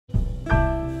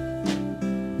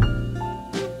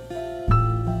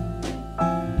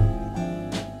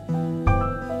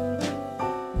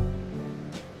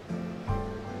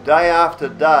Day after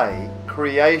day,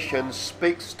 creation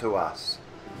speaks to us.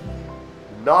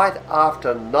 Night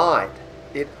after night,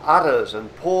 it utters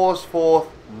and pours forth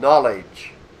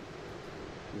knowledge.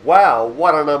 Wow,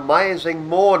 what an amazing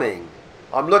morning.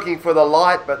 I'm looking for the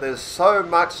light, but there's so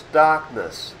much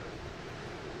darkness.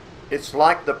 It's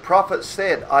like the prophet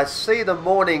said, I see the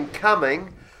morning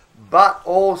coming, but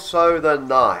also the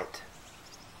night.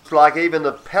 It's like even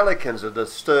the pelicans are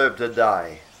disturbed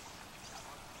today.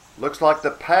 Looks like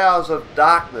the powers of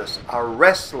darkness are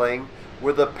wrestling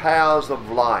with the powers of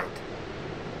light.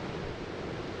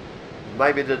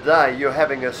 Maybe today you're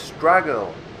having a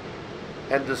struggle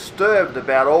and disturbed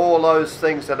about all those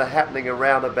things that are happening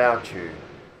around about you.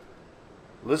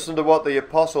 Listen to what the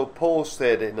Apostle Paul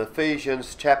said in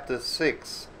Ephesians chapter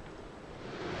 6.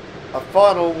 A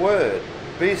final word.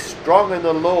 Be strong in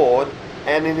the Lord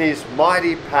and in his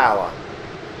mighty power.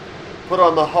 Put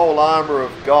on the whole armour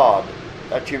of God,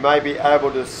 that you may be able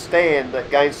to stand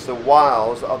against the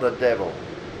wiles of the devil.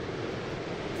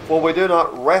 For we do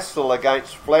not wrestle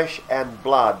against flesh and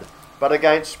blood, but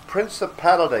against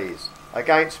principalities,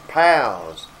 against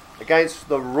powers, against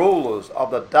the rulers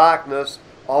of the darkness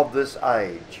of this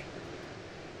age,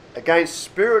 against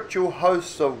spiritual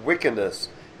hosts of wickedness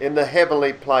in the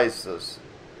heavenly places.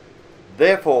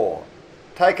 Therefore,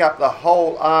 take up the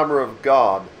whole armour of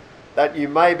God, that you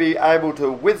may be able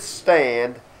to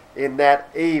withstand in that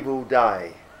evil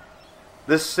day.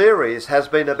 This series has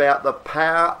been about the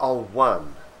power of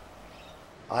one.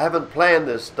 I haven't planned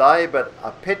this day, but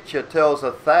a picture tells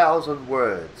 1,000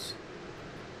 words.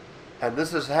 And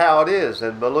this is how it is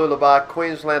in Mooloolaba,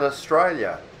 Queensland,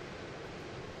 Australia.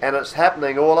 And it's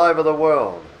happening all over the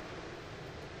world.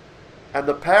 And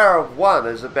the power of one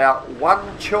is about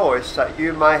one choice that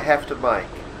you may have to make.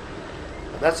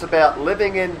 And that's about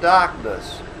living in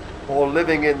darkness or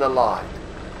living in the light.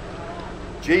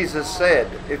 Jesus said,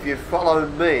 if you follow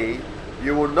me,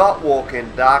 you will not walk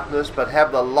in darkness, but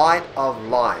have the light of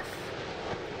life.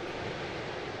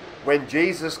 When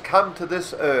Jesus came to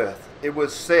this earth, it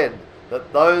was said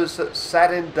that those that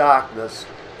sat in darkness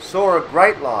saw a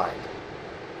great light,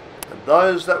 and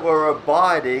those that were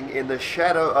abiding in the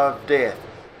shadow of death,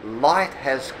 light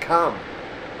has come.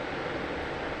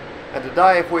 And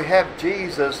today, if we have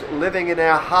Jesus living in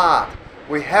our heart,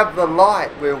 we have the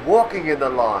light, we're walking in the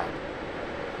light.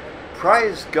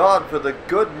 Praise God for the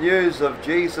good news of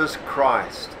Jesus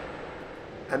Christ,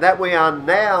 and that we are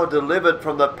now delivered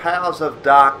from the powers of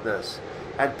darkness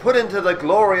and put into the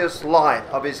glorious light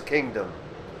of his kingdom.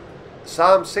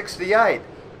 Psalm 68,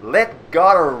 let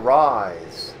God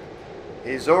arise.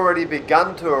 He's already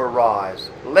begun to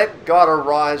arise. Let God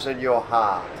arise in your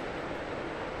heart.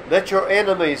 Let your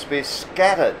enemies be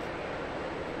scattered.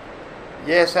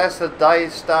 Yes, as the day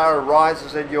star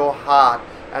arises in your heart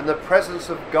and the presence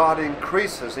of God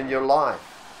increases in your life,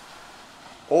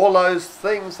 all those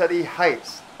things that he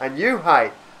hates and you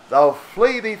hate, they'll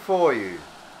flee before you.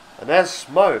 And as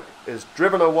smoke is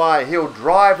driven away, he'll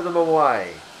drive them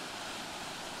away.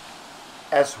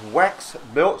 As wax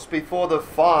melts before the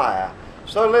fire,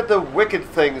 so let the wicked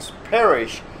things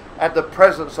perish at the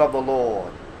presence of the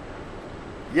Lord.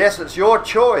 Yes, it's your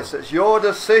choice, it's your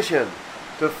decision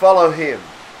to follow him.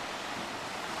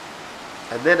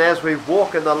 And then as we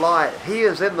walk in the light, he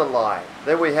is in the light.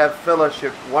 Then we have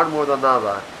fellowship one with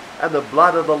another. And the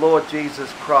blood of the Lord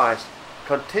Jesus Christ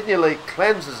continually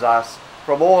cleanses us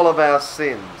from all of our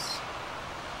sins.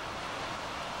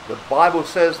 The Bible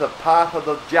says the path of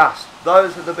the just,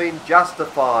 those that have been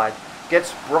justified,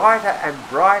 gets brighter and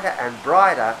brighter and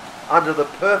brighter under the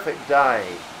perfect day.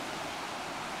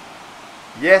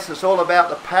 Yes, it's all about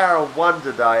the power of one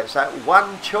today. It's that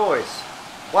one choice.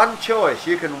 One choice.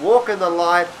 You can walk in the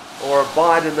light or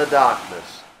abide in the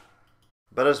darkness.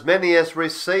 But as many as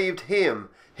received him,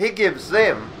 he gives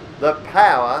them the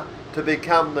power to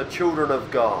become the children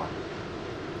of God.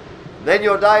 Then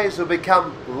your days will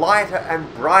become lighter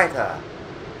and brighter.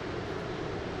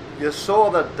 You saw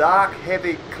the dark,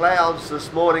 heavy clouds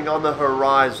this morning on the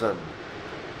horizon.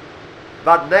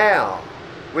 But now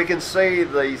we can see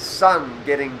the sun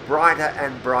getting brighter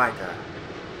and brighter.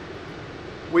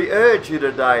 We urge you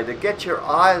today to get your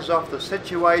eyes off the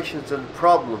situations and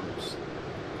problems.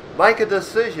 Make a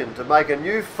decision to make a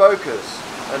new focus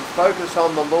and focus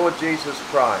on the Lord Jesus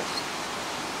Christ.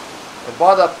 And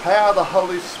by the power of the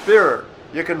Holy Spirit,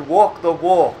 you can walk the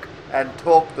walk and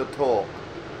talk the talk.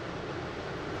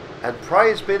 And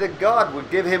praise be to God, we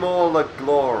give him all the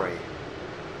glory.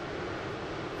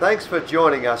 Thanks for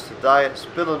joining us today. It's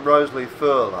Bill and Rosalie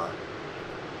Furler.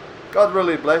 God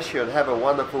really bless you and have a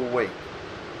wonderful week.